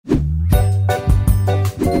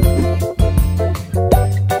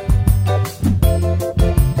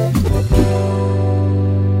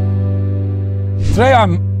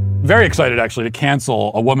very excited, actually, to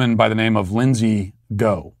cancel a woman by the name of Lindsay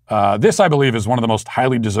Go. This, I believe, is one of the most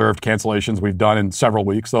highly deserved cancellations we've done in several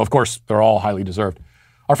weeks, though, of course, they're all highly deserved.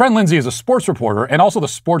 Our friend Lindsay is a sports reporter and also the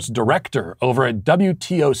sports director over at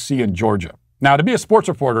WTOC in Georgia. Now, to be a sports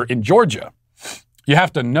reporter in Georgia, you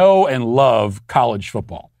have to know and love college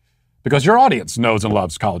football because your audience knows and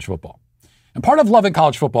loves college football. And part of loving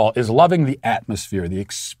college football is loving the atmosphere, the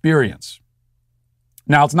experience.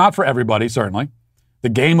 Now, it's not for everybody, certainly. The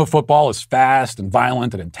game of football is fast and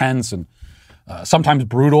violent and intense and sometimes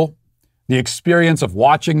brutal. The experience of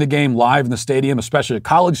watching the game live in the stadium, especially a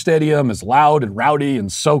college stadium, is loud and rowdy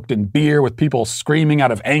and soaked in beer with people screaming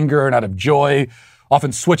out of anger and out of joy,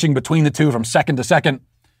 often switching between the two from second to second.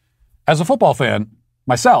 As a football fan,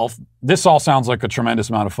 myself, this all sounds like a tremendous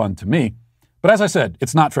amount of fun to me. But as I said,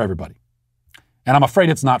 it's not for everybody. And I'm afraid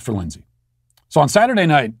it's not for Lindsay. So on Saturday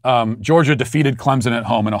night, Georgia defeated Clemson at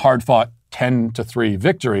home in a hard-fought 10-3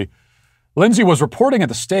 victory. Lindsay was reporting at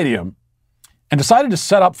the stadium and decided to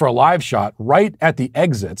set up for a live shot right at the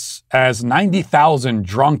exits as 90,000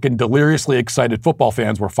 drunk and deliriously excited football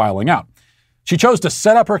fans were filing out. She chose to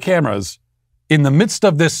set up her cameras in the midst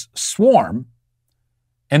of this swarm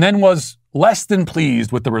and then was less than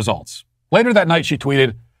pleased with the results. Later that night, she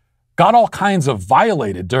tweeted, "Got all kinds of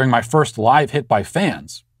violated during my first live hit by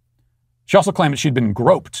fans." She also claimed that she'd been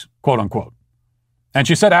groped, quote unquote. And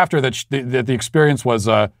she said after that the experience was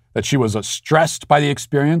that she was stressed by the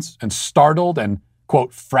experience and startled and,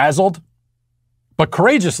 quote, frazzled. But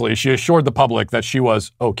courageously, she assured the public that she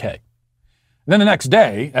was okay. Then the next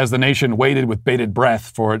day, as the nation waited with bated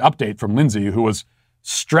breath for an update from Lindsay, who was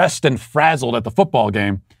stressed and frazzled at the football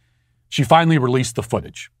game, she finally released the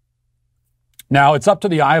footage. Now, it's up to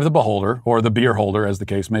the eye of the beholder, or the beer holder, as the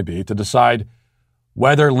case may be, to decide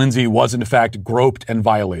whether Lindsay was in fact groped and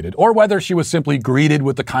violated, or whether she was simply greeted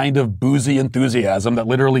with the kind of boozy enthusiasm that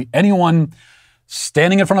literally anyone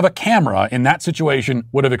standing in front of a camera in that situation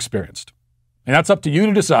would have experienced. And that's up to you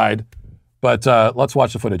to decide, but let's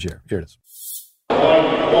watch the footage here. Here it is.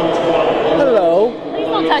 Hello. Please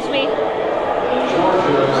don't touch me.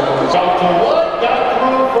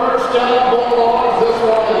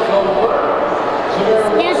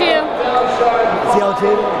 Excuse you.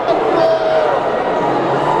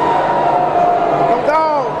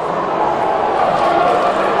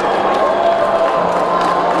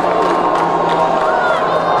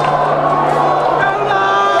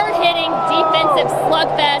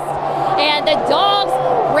 Slugfest, and the Dogs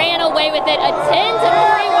ran away with it. A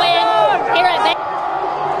 10-3 win here at Vegas.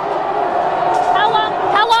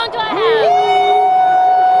 How long do I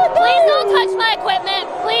have? Please don't touch my equipment.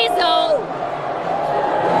 Please don't.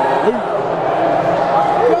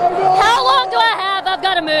 How long do I have? I've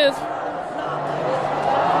got to move.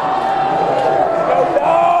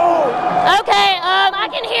 Okay, I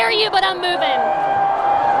can hear you, but I'm moving.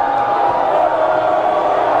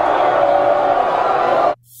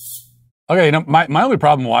 Okay, my only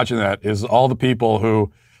problem watching that is all the people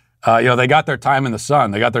who, they got their time in the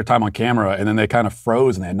sun, they got their time on camera, and then they kind of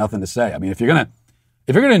froze and they had nothing to say. I mean, if you're gonna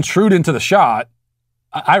intrude into the shot,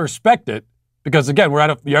 I respect it because again, you're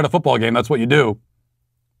at a football game, that's what you do.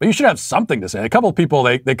 But you should have something to say. A couple of people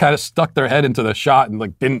they kind of stuck their head into the shot and they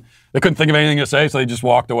couldn't think of anything to say, so they just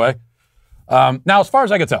walked away. Now, as far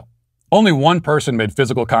as I can tell, only one person made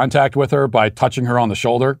physical contact with her by touching her on the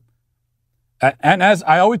shoulder. And as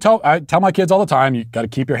I tell my kids all the time, you got to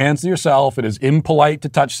keep your hands to yourself. It is impolite to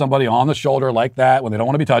touch somebody on the shoulder like that when they don't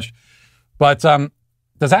want to be touched. But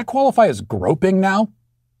does that qualify as groping now?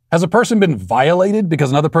 Has a person been violated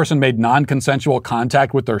because another person made non-consensual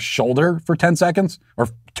contact with their shoulder for 10 seconds or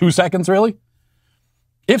 2 seconds, really?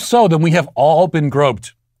 If so, then we have all been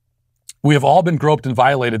groped. We have all been groped and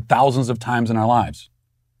violated thousands of times in our lives.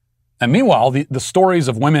 And meanwhile, the stories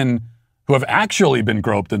of women who have actually been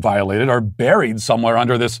groped and violated are buried somewhere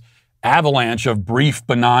under this avalanche of brief,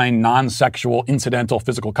 benign, non-sexual, incidental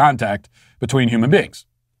physical contact between human beings.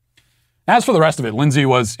 As for the rest of it, Lindsay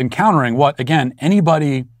was encountering what, again,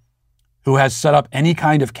 anybody who has set up any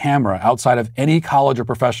kind of camera outside of any college or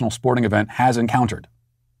professional sporting event has encountered.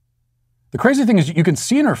 The crazy thing is you can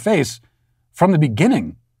see in her face from the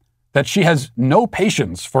beginning that she has no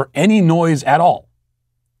patience for any noise at all.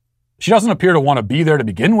 She doesn't appear to want to be there to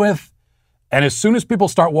begin with. And as soon as people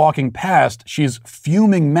start walking past, she's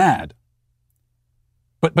fuming mad.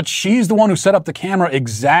 But she's the one who set up the camera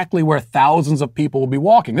exactly where thousands of people will be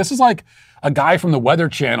walking. This is like a guy from the Weather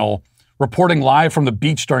Channel reporting live from the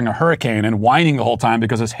beach during a hurricane and whining the whole time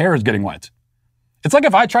because his hair is getting wet. It's like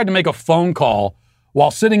if I tried to make a phone call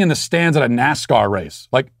while sitting in the stands at a NASCAR race.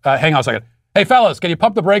 Like, hang on a second. Hey, fellas, can you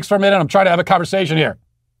pump the brakes for a minute? I'm trying to have a conversation here.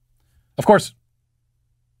 Of course,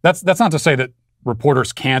 That's not to say that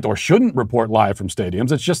reporters can't or shouldn't report live from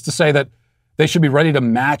stadiums. It's just to say that they should be ready to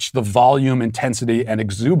match the volume, intensity, and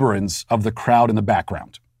exuberance of the crowd in the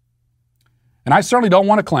background. And I certainly don't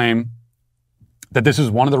want to claim that this is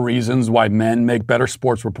one of the reasons why men make better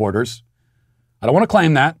sports reporters. I don't want to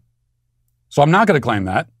claim that. So I'm not going to claim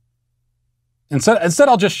that. Instead,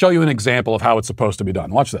 I'll just show you an example of how it's supposed to be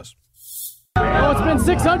done. Watch this. Well, it's been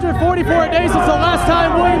 644 days since the last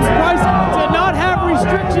time Williams-Brice did not have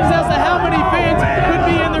restrictions as to how many fans could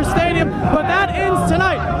be in their stadium, but that ends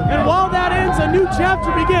tonight. And while that ends, a new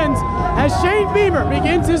chapter begins as Shane Beamer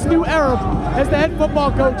begins his new era as the head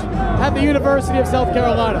football coach at the University of South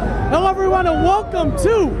Carolina. Hello, everyone, and welcome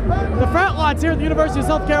to the Frat Lots here at the University of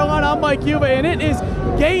South Carolina. I'm Mike Cuba, and it is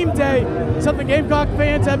game day, something Gamecock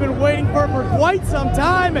fans have been waiting for quite some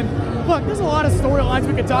time. And look, there's a lot of storylines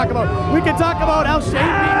we could talk about. We could talk about how Shane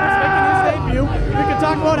Beamer is making his debut. We could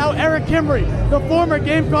talk about how Eric Kimbrey, the former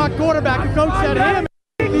Gamecock quarterback who coached at him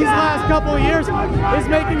these last couple of years, is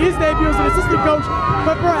making his debut as an assistant coach.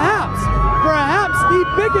 But perhaps the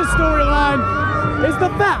biggest storyline is the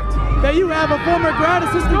fact that you have a former grad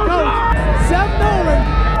assistant coach, Seth Nolan,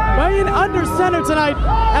 weighing under center tonight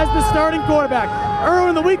as the starting quarterback. Earlier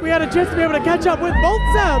in the week, we had a chance to be able to catch up with both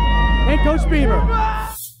Seth and Coach Beamer.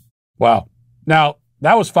 Wow. Now,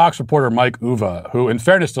 that was Fox reporter Mike Uva, who, in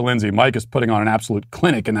fairness to Lindsay, Mike is putting on an absolute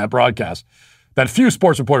clinic in that broadcast that few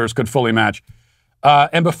sports reporters could fully match.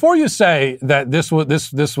 And before you say that this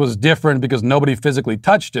was different because nobody physically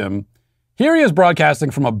touched him, here he is broadcasting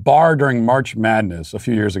from a bar during March Madness a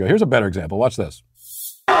few years ago. Here's a better example. Watch this.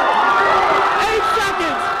 8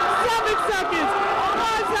 seconds, 7 seconds,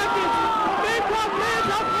 5 seconds. Gamecock fans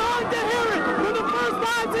have longed to hear it for the first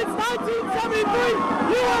time since 1973.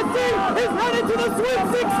 USC is headed to the Sweet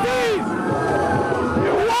 16.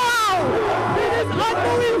 Wow! It is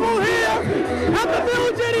unbelievable here at the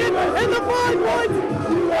Village Idiot in the 5 points.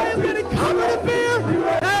 I am getting covered in beer.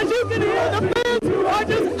 As you can hear, the fans are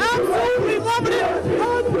just absolutely loving it.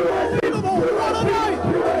 Unbelievable. What a night.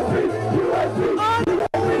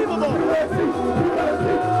 Unbelievable. Isn't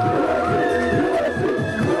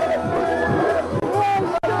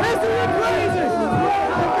it crazy?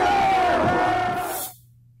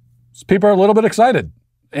 People are a little bit excited.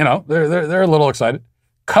 You know, they're a little excited.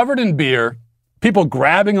 Covered in beer, people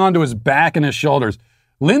grabbing onto his back and his shoulders.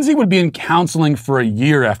 Lindsay would be in counseling for a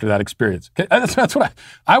year after that experience. That's what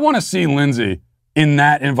I want to see Lindsay in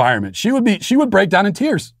that environment. She would break down in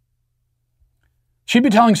tears. She'd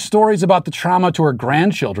be telling stories about the trauma to her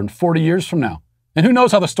grandchildren 40 years from now. And who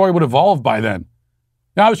knows how the story would evolve by then.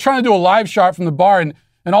 Now, I was trying to do a live shot from the bar, and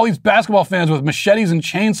all these basketball fans with machetes and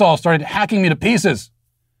chainsaws started hacking me to pieces.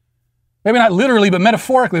 Maybe not literally, but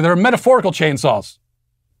metaphorically. They're metaphorical chainsaws.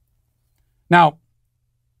 Now,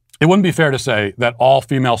 it wouldn't be fair to say that all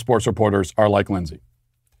female sports reporters are like Lindsay.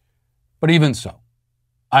 But even so,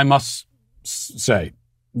 I must say,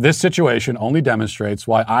 this situation only demonstrates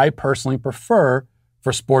why I personally prefer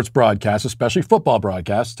for sports broadcasts, especially football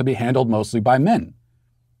broadcasts, to be handled mostly by men.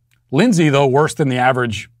 Lindsay, though worse than the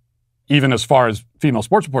average, even as far as female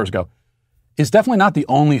sports reporters go, is definitely not the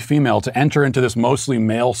only female to enter into this mostly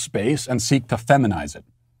male space and seek to feminize it.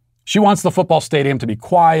 She wants the football stadium to be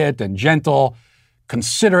quiet and gentle,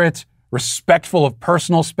 considerate, respectful of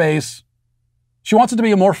personal space. She wants it to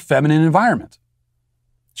be a more feminine environment.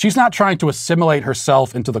 She's not trying to assimilate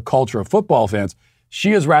herself into the culture of football fans.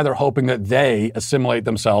 She is rather hoping that they assimilate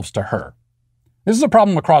themselves to her. This is a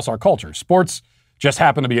problem across our culture. Sports just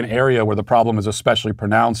happen to be an area where the problem is especially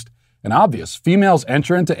pronounced and obvious. Females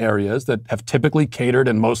enter into areas that have typically catered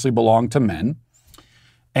and mostly belonged to men.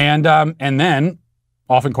 And then,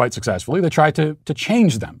 often quite successfully, they try to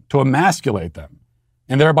change them, to emasculate them,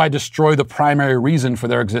 and thereby destroy the primary reason for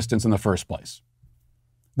their existence in the first place.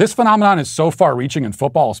 This phenomenon is so far-reaching in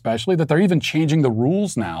football especially that they're even changing the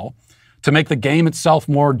rules now to make the game itself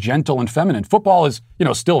more gentle and feminine. Football is,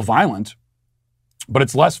 still violent, but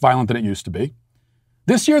it's less violent than it used to be.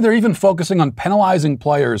 This year, they're even focusing on penalizing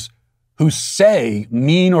players who say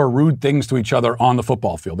mean or rude things to each other on the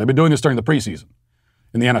football field. They've been doing this during the preseason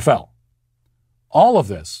in the NFL. All of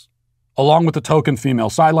this, along with the token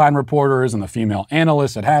female sideline reporters and the female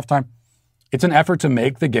analysts at halftime, it's an effort to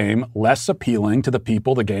make the game less appealing to the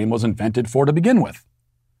people the game was invented for to begin with.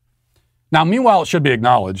 Now, meanwhile, it should be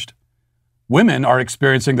acknowledged, women are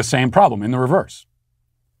experiencing the same problem in the reverse.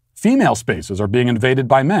 Female spaces are being invaded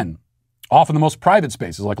by men, often the most private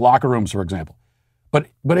spaces, like locker rooms, for example. But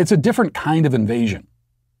it's a different kind of invasion.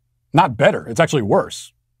 Not better, it's actually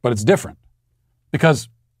worse, but it's different. Because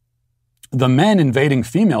the men invading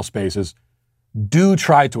female spaces do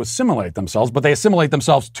try to assimilate themselves, but they assimilate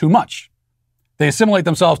themselves too much. They assimilate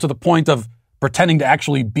themselves to the point of pretending to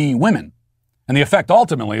actually be women. And the effect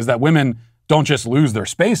ultimately is that women don't just lose their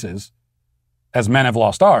spaces, as men have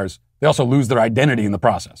lost ours, they also lose their identity in the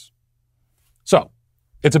process. So,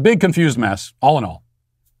 it's a big confused mess, all in all.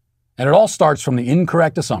 And it all starts from the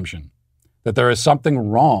incorrect assumption that there is something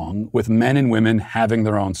wrong with men and women having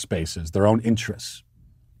their own spaces, their own interests,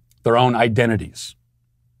 their own identities.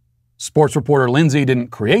 Sports reporter Lindsay didn't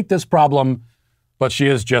create this problem, but she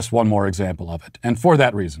is just one more example of it. And for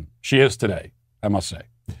that reason, she is today, I must say,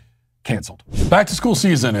 canceled. Back to school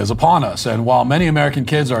season is upon us, and while many American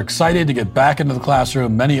kids are excited to get back into the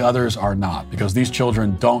classroom, many others are not, because these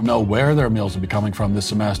children don't know where their meals will be coming from this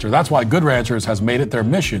semester. That's why Good Ranchers has made it their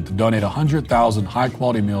mission to donate 100,000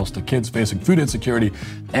 high-quality meals to kids facing food insecurity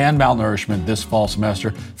and malnourishment this fall semester.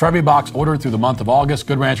 For every box ordered through the month of August,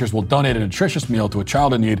 Good Ranchers will donate a nutritious meal to a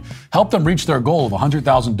child in need. Help them reach their goal of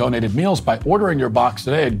 100,000 donated meals by ordering your box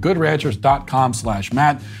today at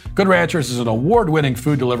goodranchers.com/Matt. Good Ranchers is an award-winning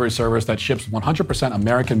food delivery service that ships 100%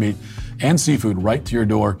 American meat and seafood right to your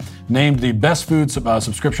door. Named the best food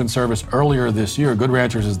subscription service earlier this year, Good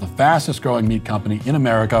Ranchers is the fastest growing meat company in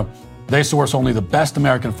America. They source only the best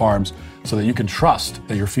American farms so that you can trust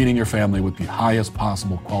that you're feeding your family with the highest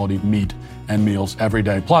possible quality meat and meals every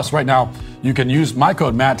day. Plus, right now, you can use my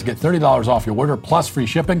code Matt to get $30 off your order plus free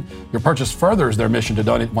shipping. Your purchase furthers their mission to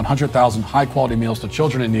donate 100,000 high-quality meals to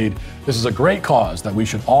children in need. This is a great cause that we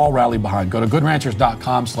should all rally behind. Go to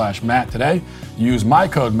goodranchers.com/Matt today. Use my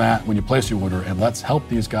code Matt when you place your order, and let's help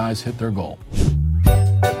these guys hit their goal.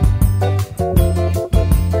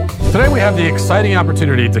 Today we have the exciting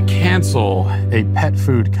opportunity to cancel a pet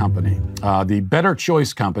food company. The Better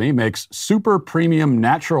Choice Company makes super premium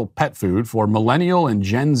natural pet food for millennial and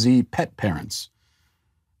Gen Z pet parents.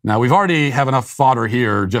 Now, we've already have enough fodder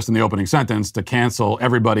here just in the opening sentence to cancel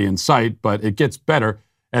everybody in sight, but it gets better.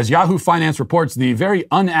 As Yahoo Finance reports, the very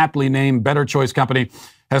unaptly named Better Choice Company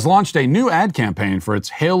has launched a new ad campaign for its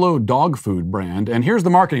Halo dog food brand. And here's the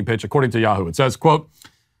marketing pitch according to Yahoo. It says, quote,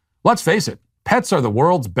 "Let's face it, pets are the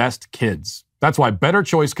world's best kids. That's why Better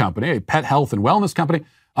Choice Company, a pet health and wellness company,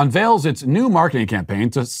 unveils its new marketing campaign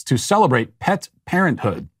to celebrate pet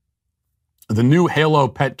parenthood. The new Halo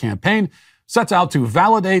Pet campaign sets out to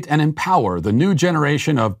validate and empower the new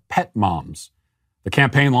generation of pet moms. The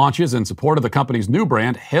campaign launches in support of the company's new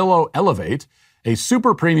brand, Halo Elevate, a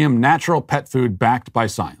super premium natural pet food backed by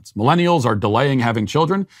science. Millennials are delaying having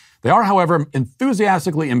children. They are, however,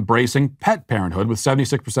 enthusiastically embracing pet parenthood, with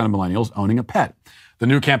 76% of millennials owning a pet. The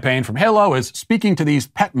new campaign from Halo is speaking to these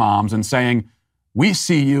pet moms and saying, we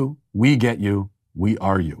see you, we get you, we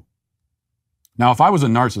are you. Now, if I was a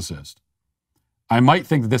narcissist, I might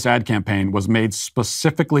think that this ad campaign was made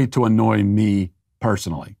specifically to annoy me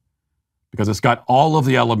personally, because it's got all of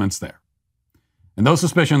the elements there. And those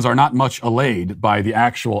suspicions are not much allayed by the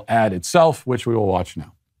actual ad itself, which we will watch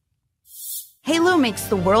now. Halo makes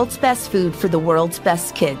the world's best food for the world's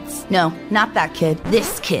best kids. No, not that kid,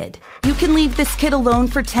 this kid. You can leave this kid alone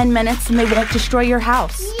for 10 minutes and they won't destroy your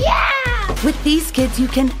house. Yeah! With these kids, you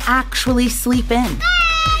can actually sleep in.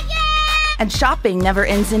 And shopping never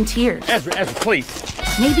ends in tears. Ezra, please.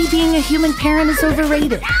 Maybe being a human parent is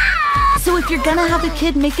overrated. So if you're gonna have a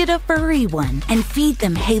kid, make it a furry one and feed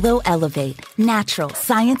them Halo Elevate. Natural,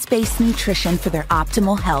 science-based nutrition for their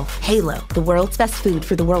optimal health. Halo, the world's best food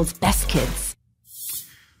for the world's best kids.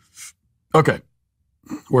 Okay,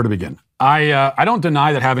 where to begin? I don't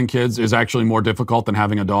deny that having kids is actually more difficult than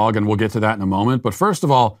having a dog, and we'll get to that in a moment. But first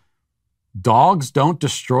of all, dogs don't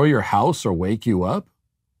destroy your house or wake you up?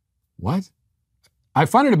 What? I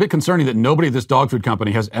find it a bit concerning that nobody at this dog food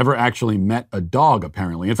company has ever actually met a dog,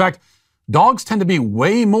 apparently. In fact, dogs tend to be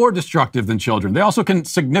way more destructive than children. They also can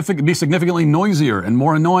be significantly noisier and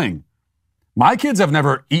more annoying. My kids have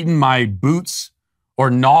never eaten my boots or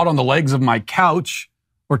gnawed on the legs of my couch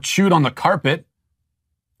or chewed on the carpet.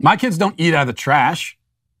 My kids don't eat out of the trash.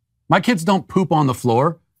 My kids don't poop on the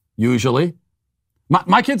floor, usually.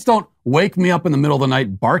 My kids don't wake me up in the middle of the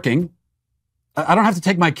night barking. I don't have to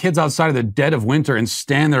take my kids outside of the dead of winter and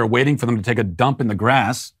stand there waiting for them to take a dump in the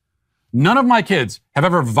grass. None of my kids have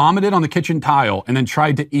ever vomited on the kitchen tile and then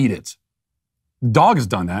tried to eat it. Dog has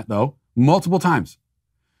done that, though, multiple times.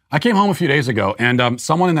 I came home a few days ago, and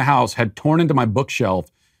someone in the house had torn into my bookshelf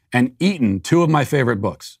and eaten 2 of my favorite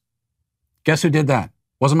books. Guess who did that?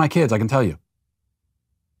 Wasn't my kids, I can tell you.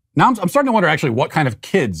 Now I'm starting to wonder actually what kind of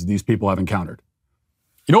kids these people have encountered.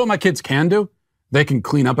 You know what my kids can do? They can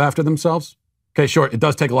clean up after themselves. Okay, sure, it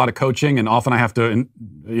does take a lot of coaching, and often I have to,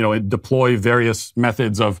 deploy various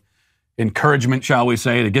methods of encouragement, shall we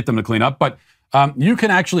say, to get them to clean up. But you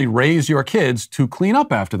can actually raise your kids to clean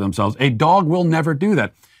up after themselves. A dog will never do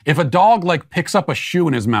that. If a dog like picks up a shoe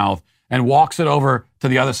in his mouth and walks it over to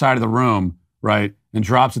the other side of the room, right, and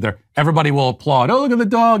drops it there, everybody will applaud. Oh, look at the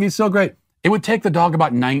dog. He's so great. It would take the dog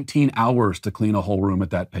about 19 hours to clean a whole room at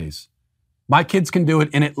that pace. My kids can do it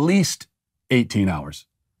in at least 18 hours.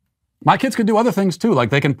 My kids can do other things too, like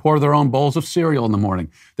they can pour their own bowls of cereal in the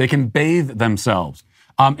morning. They can bathe themselves.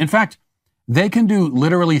 In fact, they can do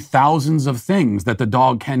literally thousands of things that the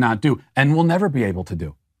dog cannot do and will never be able to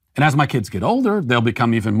do. And as my kids get older, they'll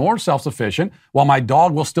become even more self-sufficient, while my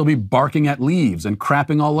dog will still be barking at leaves and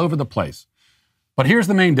crapping all over the place. But here's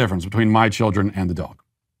the main difference between my children and the dog.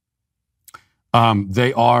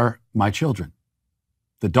 They are my children.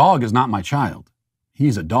 The dog is not my child.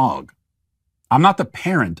 He's a dog. I'm not the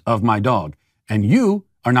parent of my dog, and you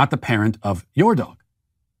are not the parent of your dog.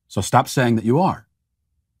 So stop saying that you are.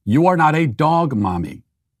 You are not a dog mommy.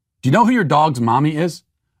 Do you know who your dog's mommy is?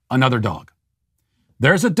 Another dog.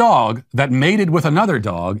 There's a dog that mated with another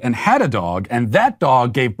dog and had a dog, and that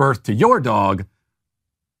dog gave birth to your dog,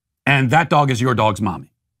 and that dog is your dog's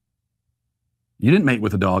mommy. You didn't mate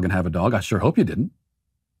with a dog and have a dog. I sure hope you didn't.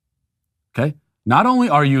 Okay? Not only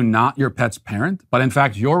are you not your pet's parent, but in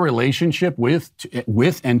fact, your relationship with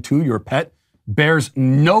and to your pet bears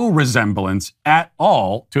no resemblance at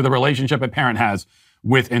all to the relationship a parent has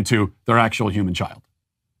with and to their actual human child.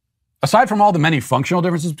 Aside from all the many functional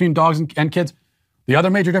differences between dogs and kids, the other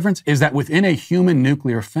major difference is that within a human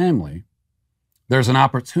nuclear family, there's an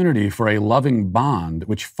opportunity for a loving bond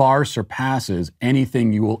which far surpasses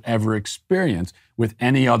anything you will ever experience with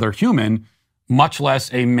any other human, much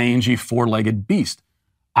less a mangy four-legged beast.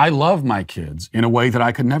 I love my kids in a way that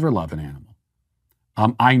I could never love an animal.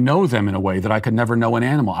 I know them in a way that I could never know an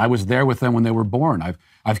animal. I was there with them when they were born.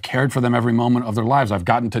 I've cared for them every moment of their lives. I've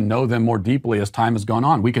gotten to know them more deeply as time has gone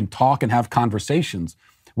on. We can talk and have conversations.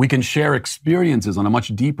 We can share experiences on a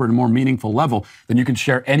much deeper and more meaningful level than you can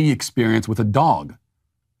share any experience with a dog.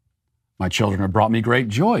 My children have brought me great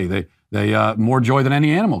joy. They more joy than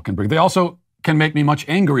any animal can bring. They also can make me much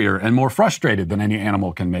angrier and more frustrated than any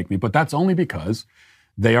animal can make me, but that's only because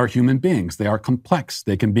they are human beings. They are complex.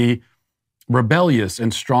 They can be rebellious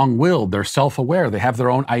and strong-willed. They're self-aware. They have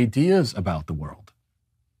their own ideas about the world.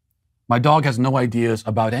 My dog has no ideas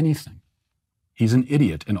about anything. He's an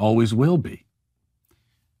idiot and always will be.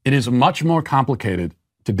 It is much more complicated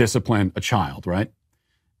to discipline a child, right?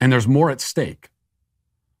 And there's more at stake.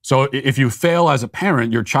 So if you fail as a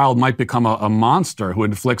parent, your child might become a monster who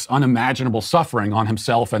inflicts unimaginable suffering on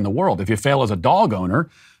himself and the world. If you fail as a dog owner,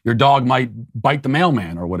 your dog might bite the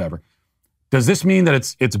mailman or whatever. Does this mean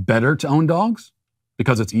that it's better to own dogs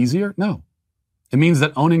because it's easier? No. It means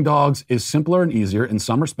that owning dogs is simpler and easier in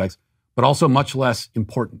some respects, but also much less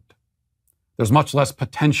important. There's much less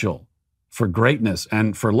potential for greatness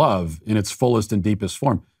and for love in its fullest and deepest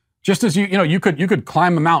form. Just as you could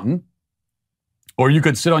climb a mountain, or you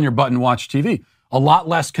could sit on your butt and watch TV. A lot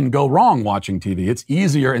less can go wrong watching TV. It's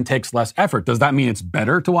easier and takes less effort. Does that mean it's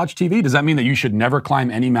better to watch TV? Does that mean that you should never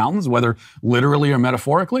climb any mountains, whether literally or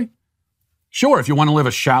metaphorically? Sure, if you want to live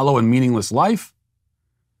a shallow and meaningless life.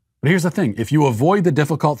 But here's the thing. If you avoid the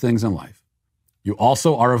difficult things in life, you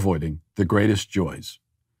also are avoiding the greatest joys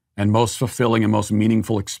and most fulfilling and most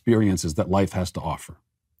meaningful experiences that life has to offer.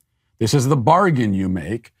 This is the bargain you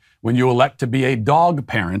make when you elect to be a dog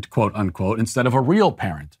parent, quote unquote, instead of a real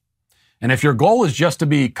parent. And if your goal is just to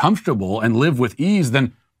be comfortable and live with ease,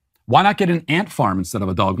 then why not get an ant farm instead of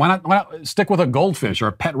a dog? Why not stick with a goldfish or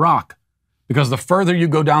a pet rock? Because the further you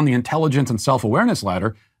go down the intelligence and self-awareness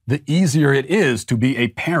ladder, the easier it is to be a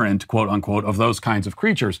parent, quote unquote, of those kinds of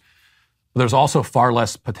creatures. But there's also far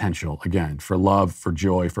less potential, again, for love, for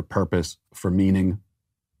joy, for purpose, for meaning.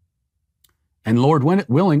 And Lord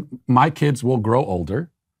willing, my kids will grow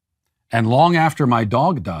older. And long after my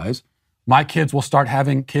dog dies, my kids will start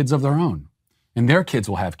having kids of their own. And their kids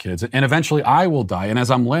will have kids. And eventually I will die. And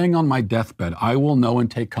as I'm laying on my deathbed, I will know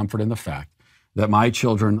and take comfort in the fact that my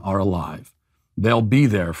children are alive. They'll be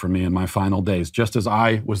there for me in my final days, just as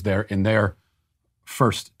I was there in their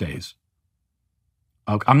first days.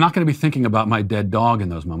 I'm not going to be thinking about my dead dog in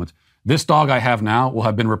those moments. This dog I have now will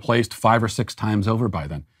have been replaced 5 or 6 times over by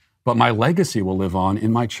then. But my legacy will live on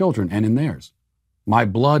in my children and in theirs. My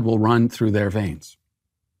blood will run through their veins.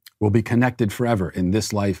 We'll be connected forever in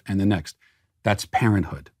this life and the next. That's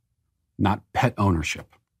parenthood, not pet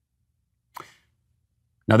ownership.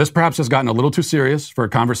 Now, this perhaps has gotten a little too serious for a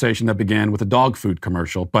conversation that began with a dog food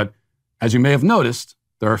commercial, but as you may have noticed,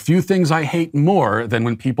 there are few things I hate more than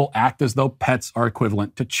when people act as though pets are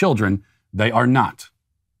equivalent to children. They are not.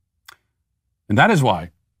 And that is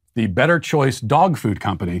why the Better Choice Dog Food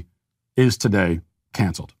Company is today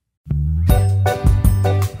canceled.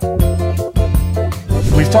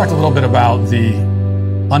 Please we've talked a little bit about the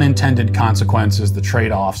unintended consequences, the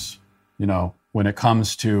trade-offs, when it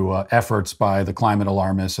comes to efforts by the climate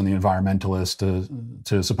alarmists and the environmentalists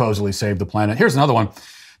to supposedly save the planet. Here's another one.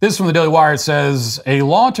 This is from the Daily Wire. It says, a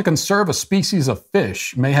law to conserve a species of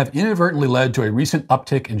fish may have inadvertently led to a recent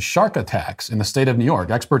uptick in shark attacks in the state of New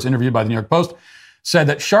York. Experts interviewed by the New York Post said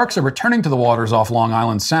that sharks are returning to the waters off Long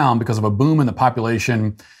Island Sound because of a boom in the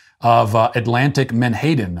population of Atlantic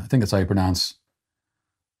menhaden. I think that's how you pronounce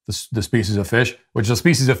the species of fish, which is a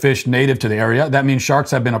species of fish native to the area. That means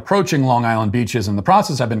sharks have been approaching Long Island beaches, and in the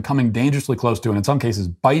process have been coming dangerously close to, and in some cases,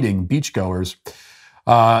 biting beachgoers.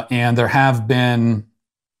 And there have been,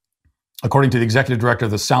 according to the executive director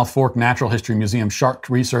of the South Fork Natural History Museum Shark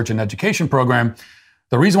Research and Education Program,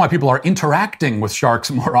 the reason why people are interacting with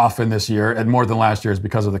sharks more often this year and more than last year is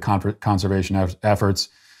because of the conservation efforts.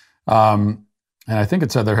 And I think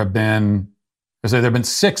it said there have been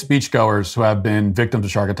 6 beachgoers who have been victims of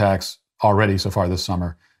shark attacks already so far this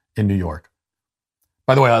summer in New York.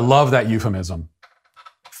 By the way, I love that euphemism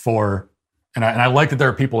and I like that there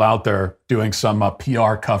are people out there doing some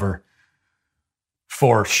PR cover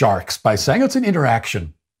for sharks by saying it's an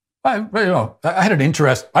interaction. I had an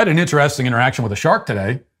interesting interaction with a shark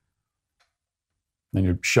today. Then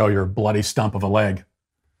you show your bloody stump of a leg.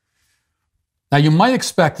 Now, you might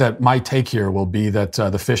expect that my take here will be that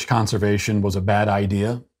the fish conservation was a bad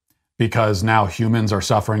idea because now humans are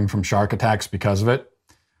suffering from shark attacks because of it.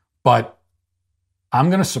 But I'm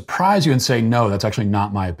going to surprise you and say, no, that's actually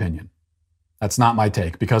not my opinion. That's not my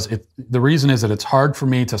take, because the reason is that it's hard for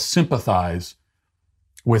me to sympathize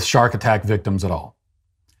with shark attack victims at all.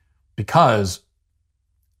 Because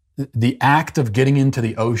the act of getting into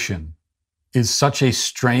the ocean is such a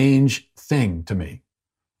strange thing to me.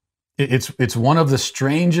 It's one of the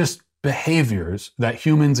strangest behaviors that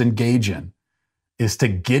humans engage in, is to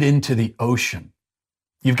get into the ocean.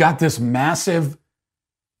 You've got this massive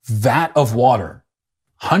vat of water,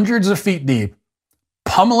 hundreds of feet deep,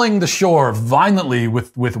 pummeling the shore violently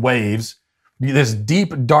with waves, this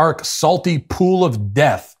deep, dark, salty pool of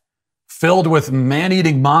death filled with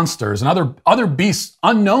man-eating monsters and other beasts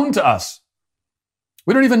unknown to us.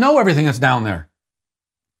 We don't even know everything that's down there.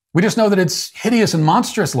 We just know that it's hideous and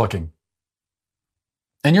monstrous looking.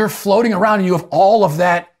 And you're floating around and you have all of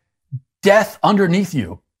that death underneath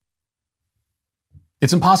you.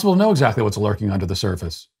 It's impossible to know exactly what's lurking under the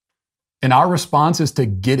surface. And our response is to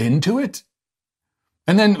get into it.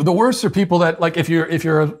 And then the worst are people that, like, if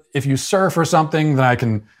you surf or something,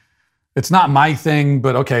 then it's not my thing,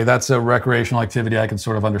 but okay, that's a recreational activity I can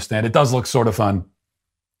sort of understand. It does look sort of fun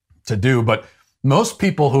to do, but most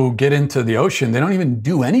people who get into the ocean, they don't even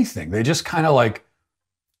do anything. They just kind of like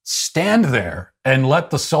stand there and let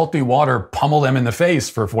the salty water pummel them in the face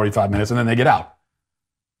for 45 minutes and then they get out.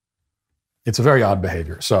 It's a very odd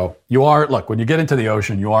behavior. So when you get into the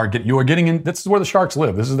ocean, you are getting in, this is where the sharks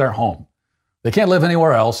live. This is their home. They can't live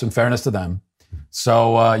anywhere else, in fairness to them.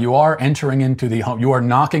 So you are entering into the home. You are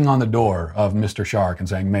knocking on the door of Mr. Shark and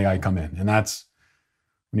saying, may I come in? And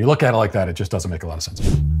when you look at it like that, it just doesn't make a lot of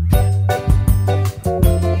sense.